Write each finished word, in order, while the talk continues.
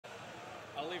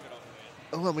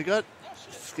Oh, and we got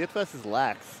Skip versus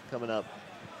Lax coming up.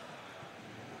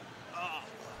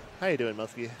 How you doing,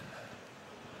 Muskie?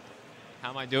 How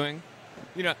am I doing?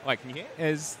 You know, like, can you hear?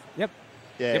 Yep.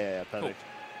 Yeah, perfect. Cool.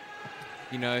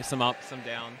 You know, some ups, some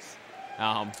downs.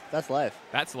 That's life.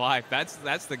 That's life.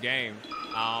 That's the game.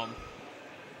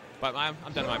 But I'm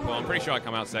done my pool. I'm pretty sure I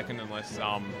come out second unless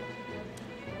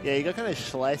Yeah, you got kind of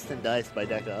sliced and diced by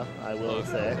Decker, I will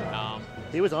say.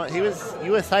 You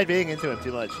were side being into him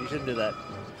too much. You shouldn't do that.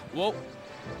 Well,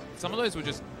 some of those were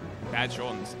just bad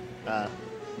shortens.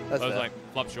 That's those like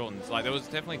flop shortens. Like there was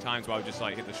definitely times where I would just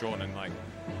like hit the shorten and like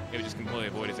it would just completely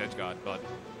avoid his edge guard. But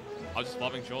I was just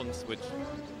loving shortens, which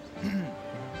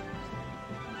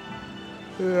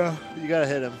yeah, you gotta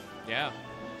hit him. Yeah.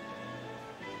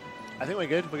 I think we're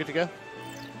good. We're good to go.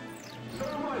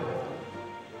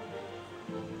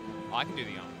 I can do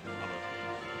the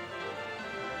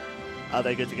Are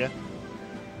they good to go?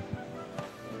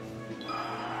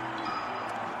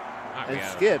 And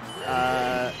Skip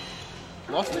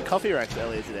lost to coffee racks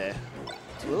earlier today.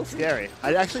 It's a little scary.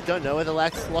 I actually don't know whether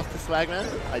Lax lost to Swagman.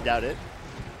 I doubt it.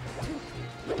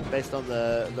 Based on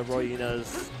the Roy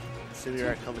Uno's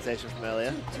Simi-Rack conversation from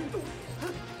earlier.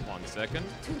 1 second.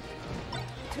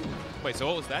 Wait, so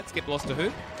what was that? Skip lost to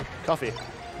who? Coffee.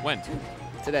 When?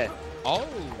 Today. Oh,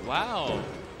 wow.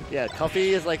 Yeah,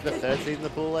 Coffee is like the 3rd seed in the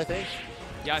pool, I think.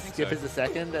 Yeah, I think Skip so. is the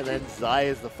 2nd, and then Zai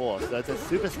is the 4th. So it's a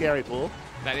super scary pool.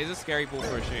 That is a scary pool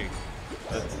for a Sheik.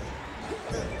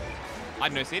 I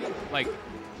don't know,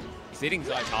 seeding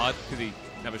Zai's hard because he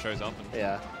never shows up. And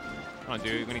yeah. Can't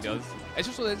do when he does. It's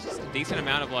just there's just a decent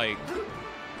amount of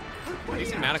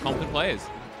competent players.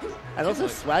 And also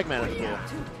Swagman in the pool.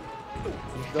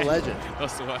 The legend.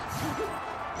 Loves Swag.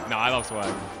 No, I love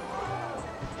Swag.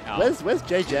 Where's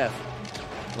J Jeff?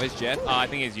 Where's Jeff? I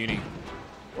think he's uni.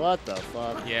 What the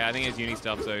fuck? Yeah, I think it's uni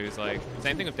stuff, so it's like,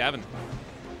 same thing with Davin.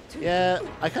 Yeah,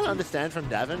 I kind of understand from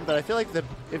Davin, but I feel like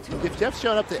if Jeff's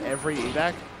showing up to every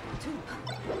evac,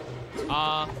 he's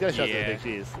going to show up to the big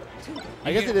cheese.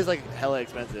 I guess it is like hella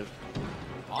expensive.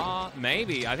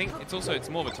 Maybe. I think it's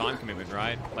more of a time commitment,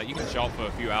 right? Like you can show up for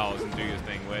a few hours and do your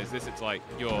thing, whereas this it's like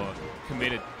you're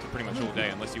committed to pretty much all day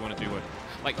unless you want to do it.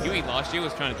 Like Huey last year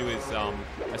was trying to do his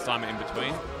assignment in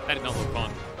between. That did not look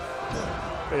fun.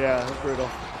 Yeah, that's brutal.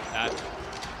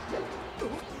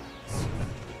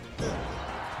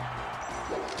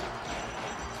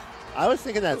 I was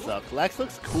thinking that sucked. Lax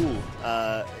looks cool.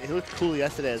 He looked cool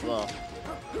yesterday as well.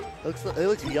 He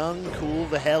looks young, cool.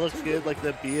 The hair looks good. Like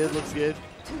the beard looks good.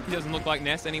 He doesn't look like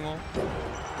Ness anymore.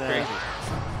 Nah. Crazy.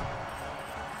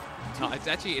 No, it's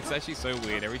actually so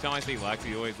weird. Every time I see Lax,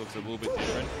 he always looks a little bit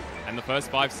different. And the first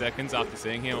 5 seconds after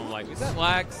seeing him, I'm like, is that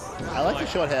Lax? I like the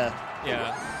short hair.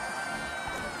 Yeah.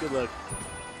 Good look.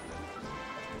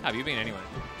 How have you been anyway?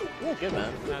 Yeah, good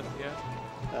man. Yeah.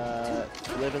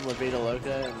 Live in La Vida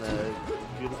Loca in the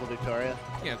beautiful Victoria.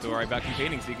 You don't have to worry about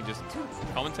competing, so you can just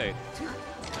commentate.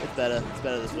 It's better. It's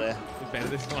better this way. It's better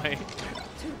this way.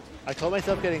 I caught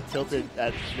myself getting tilted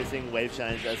at missing wave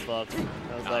shines as Fox.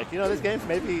 I was like, you know, this game,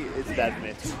 maybe it's bad for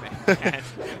me.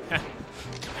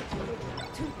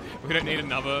 We don't need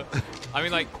another. I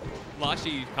mean, like, last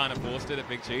year you kind of forced it at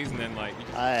Big Cheese, and then, like, you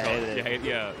just hated it.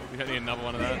 Yeah, we don't need another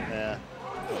one of that. Yeah.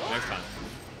 Next time.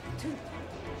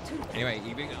 Anyway,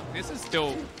 this is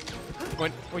still...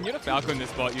 When you're a Falco in this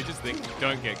spot, you just think,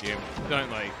 don't get gimped. Don't,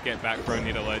 like, get back thrown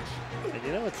near the ledge. And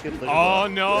you know what's good? Oh,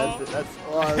 no!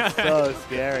 That's so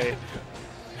scary.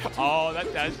 Oh,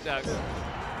 that dash attack.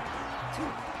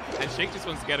 And Sheik just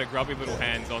wants to get her grubby little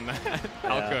hands on that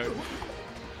Falco.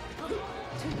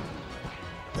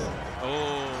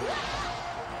 Oh.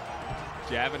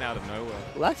 Jabbing out of nowhere.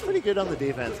 Lax pretty good on the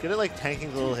defense. Good at, like,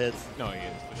 tanking little hits. No, he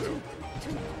is, for sure.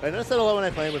 I noticed that a lot when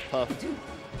I play with Puff.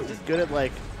 He's just good at,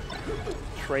 like,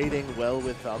 trading well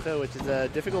with Falco, which is a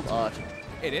difficult art.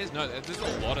 It is. No, there's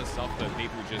a lot of stuff that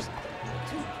people just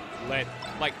let...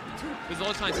 Like, there's a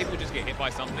lot of times people just get hit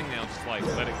by something, they'll just, like,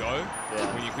 let it go.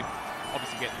 Yeah. When you could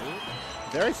obviously get moved.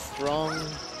 Very strong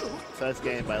first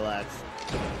game by Lax.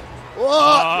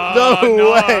 Whoa!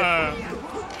 No way!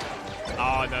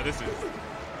 Oh, no, this is...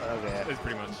 Okay. That's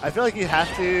pretty much... I feel like you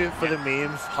have to, for the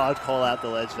memes, hard call out the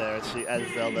ledge there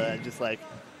as Zelda and just, like,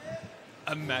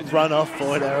 imagine run off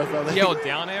forward air or something. Yeah, or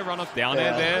down air, run off down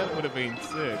air there would have been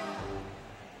sick.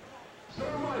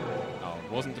 Oh,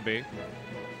 wasn't to be.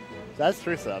 That's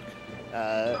true suck.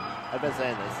 I've been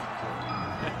saying this.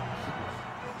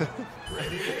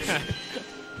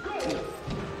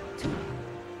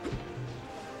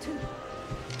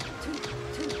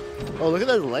 Oh, look at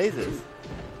those lasers.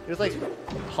 He was like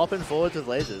hopping forwards with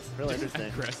lasers. Really interesting.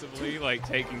 Aggressively, like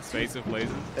taking space of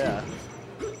lasers. Yeah.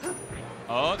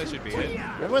 Oh, that should be it.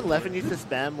 Remember when Leffen used to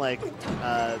spam like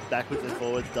backwards and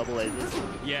forwards double ages?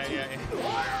 Yeah.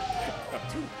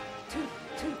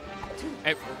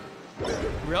 It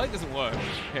really doesn't work.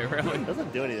 It really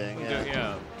doesn't do anything.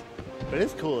 yeah. But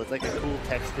it's cool. It's like a cool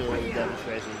tech skill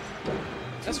demonstration.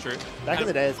 That's true. Back in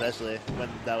the day, especially when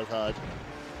that was hard.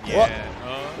 Yeah.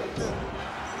 All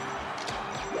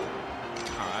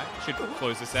right. Should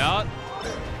close this out.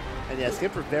 And yeah,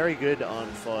 Skip were very good on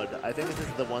FOD. I think this is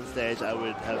the one stage I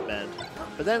would have banned.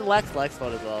 But then Lax likes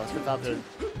FOD as well. So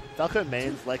Falco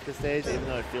mains like the stage, even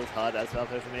though it feels hard as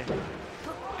Falco for me.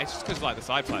 It's just because like the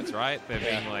side plats, right? They're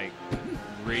being like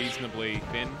reasonably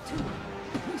thin.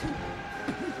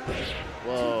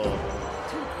 Whoa.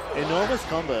 Enormous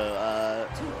combo.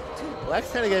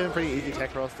 Lax kind of gave him pretty easy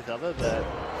tech rolls to cover, but...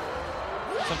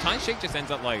 Sometimes Sheik just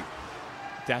ends up like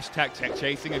dash tech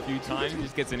chasing a few times and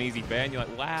just gets an easy fair and you're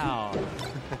like, wow.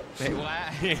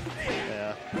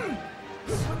 Yeah.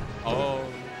 Oh.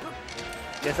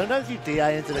 Yeah, sometimes you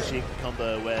DI into the Sheik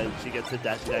combo where she gets to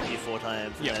dash attack you 4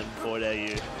 times and then forward air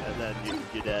you, and then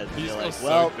you're dead. And you're like,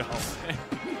 well...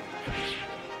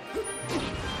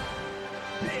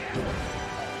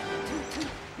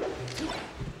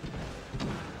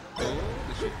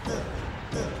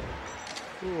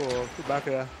 Ooh, good back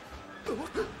air.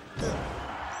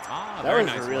 That was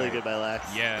nice really good by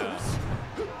Lax. Yeah.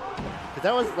 But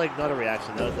that was like not a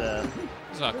reaction. That was a...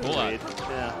 It's a cool out.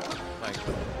 Yeah. Like...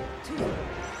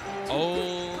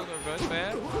 Oh, the reverse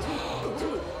there.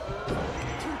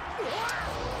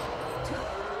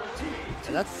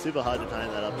 And that's super hard to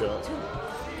time that up tilt.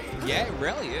 Yeah, it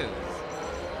really is.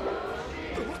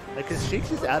 Like, because Sheik's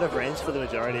just out of range for the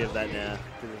majority of that now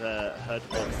because of her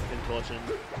hurtbox contortion.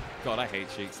 God, I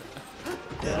hate Sheiks.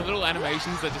 Yeah. The little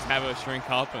animations that just have her shrink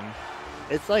up and...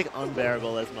 It's like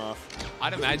unbearable as Moth.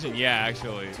 I'd imagine, yeah,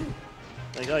 actually.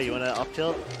 Like, oh, you want to up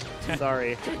tilt?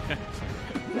 Sorry.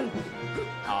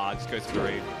 Just goes for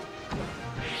read.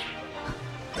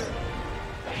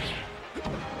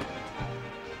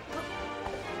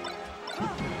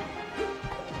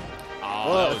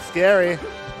 Oh, that was scary.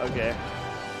 Okay.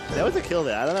 That was a kill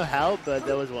there. I don't know how, but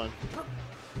there was one.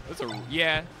 That's a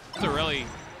really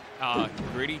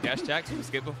greedy dash attack from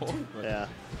Skip before. Yeah.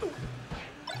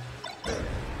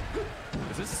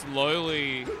 This is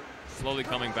slowly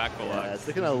coming back for Lax. Yeah, it's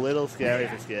looking a little scary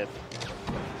for Skip.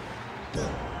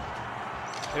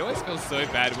 It always feels so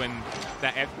bad when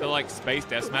the like space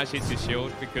deathmatch hits your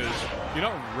shield because you're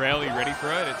not really ready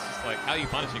for it. It's just like, how are you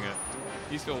punishing it?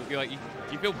 You feel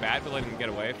bad for letting him get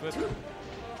away with it.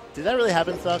 Did that really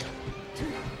happen, Suck?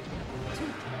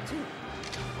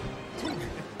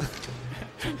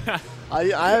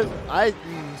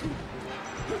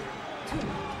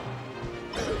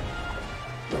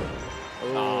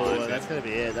 Oh, that's gonna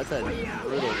be it. That's a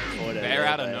brutal order. They're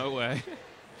out of nowhere.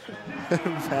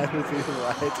 That was even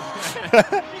right.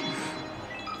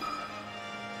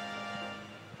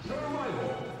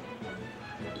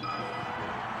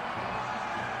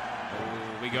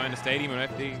 We go into stadium and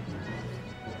FD.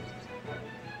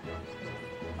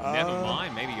 Never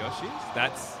mind, maybe Yoshi's.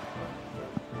 That's...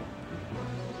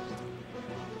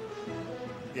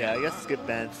 Yeah, I guess Skip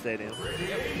banned stadium.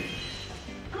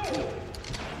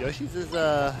 Yoshi's is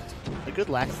a good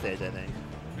Lax stage, I think.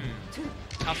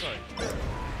 How so?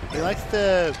 He likes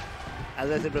to,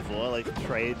 as I said before, like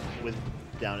trade with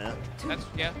down air. That's,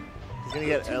 yeah. He's gonna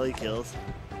get early kills.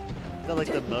 He's not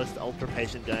like the most ultra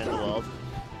patient guy in the world.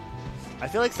 I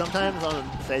feel like sometimes on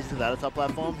stages without a top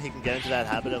platform, he can get into that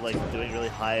habit of like doing really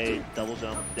high double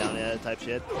jump down air type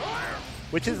shit,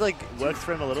 which is like works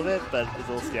for him a little bit, but is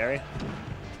a little scary.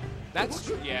 That's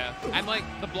true, yeah. And like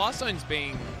the blast zones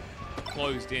being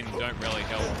closed in don't really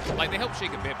help. Like they help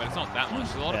Sheik a bit, but it's not that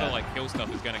much. A lot of the like kill stuff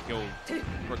is going to kill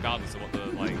regardless of what the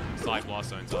like side blast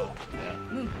zones are.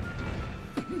 Yeah.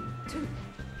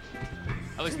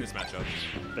 At least in this matchup.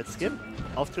 But Skip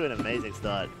off to an amazing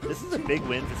start. This is a big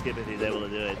win for Skip if he's able to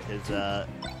do it, because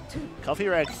Coffee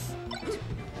Rex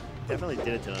definitely did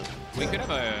it to him. We could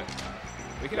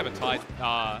have a tight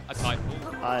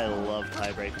pool. I love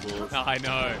tie-break pools. I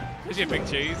know. Especially a big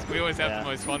cheese. We always have the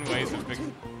most fun ways of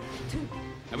fixing.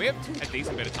 And we have a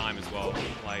decent bit of time as well.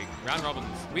 Like, round robins,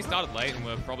 we started late and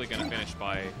we're probably going to finish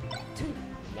by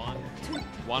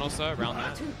one or so, around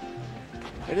that.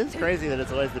 It is crazy that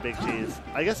it's always the big cheese.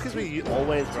 I guess because we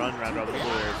always run round robin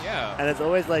pools. Yeah. And it's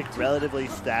always like relatively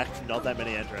stacked, not that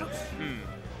many entrants.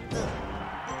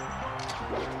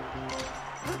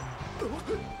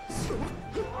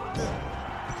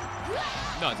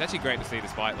 No, it's actually great to see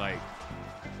despite like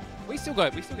we still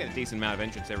get a decent amount of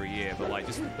entrants every year, but like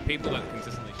just the people that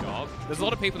consistently show up. There's a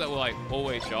lot of people that will like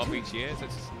always show up each year, so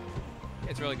it's just,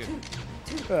 It's really good.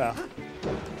 Yeah.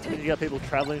 And you got people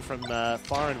traveling from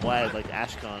far and wide, like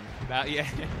Ashcon. Yeah.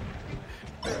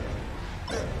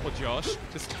 Or Josh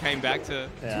just came back to...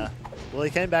 Yeah. Well, he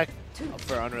came back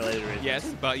for unrelated reasons.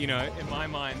 Yes, but, you know, in my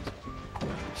mind,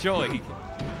 surely he...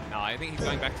 No, I think he's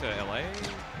going back to LA.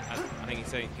 I think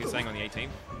he was saying on the 18th.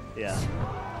 Yeah.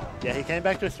 Yeah, he came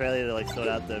back to Australia to, like, sort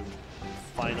out the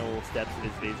final steps of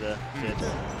his visa shit.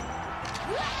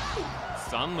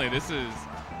 Suddenly, this is...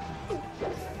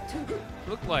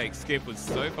 Looked like Skip was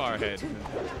so far ahead.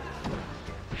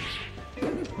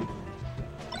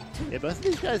 Yeah, both of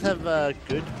these guys have a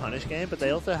good punish game, but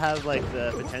they also have like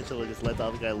the potential to just let the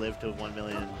other guy live to 1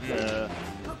 million. So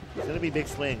it's going to be big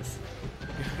swings.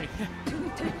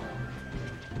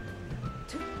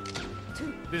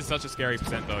 This is such a scary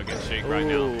percent though against Sheik right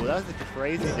now. Ooh, that was a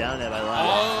crazy down air by Lad.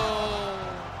 Oh!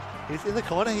 He's in the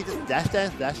corner, he just dash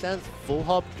dance, full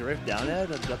hop, drift down air,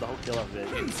 and got the whole kill off of it.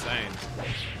 Insane.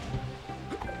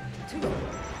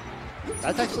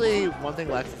 That's actually one thing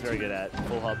Lax is very good at,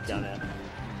 full hop down air.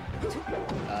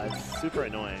 It's super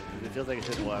annoying, because it feels like it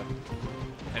shouldn't work.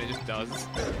 And it just does.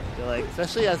 You're like,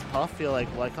 especially as Puff, you're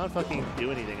like, well, I can't fucking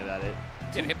do anything about it.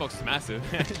 Yeah, hitbox is massive.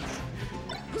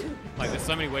 Like, there's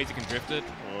so many ways you can drift it.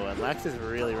 Oh, and Lax is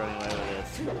really running away with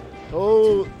this.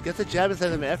 Oh, gets a jab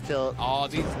instead of an F tilt. Oh,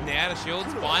 these Nada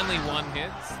shields finally one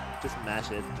hits. Just mash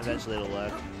it. Eventually it'll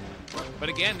work. But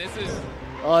again, this is...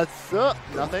 Oh, it's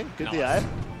nothing. Good DI.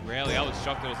 Rarely. I was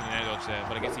shocked there was an air dodge there,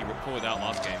 but I guess he pulled out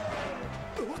last game.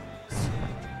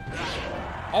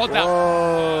 Oh, that...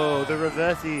 Whoa, the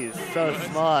reversies. So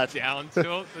smart. Down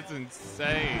tilt. That's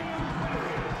insane.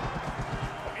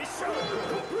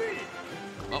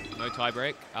 Oh, no tie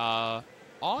break. Oh,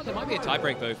 there might be a tie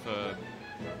break though for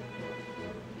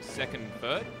second,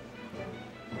 third.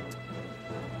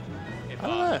 I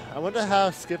don't know. I wonder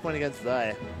how Skip went against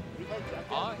Zai.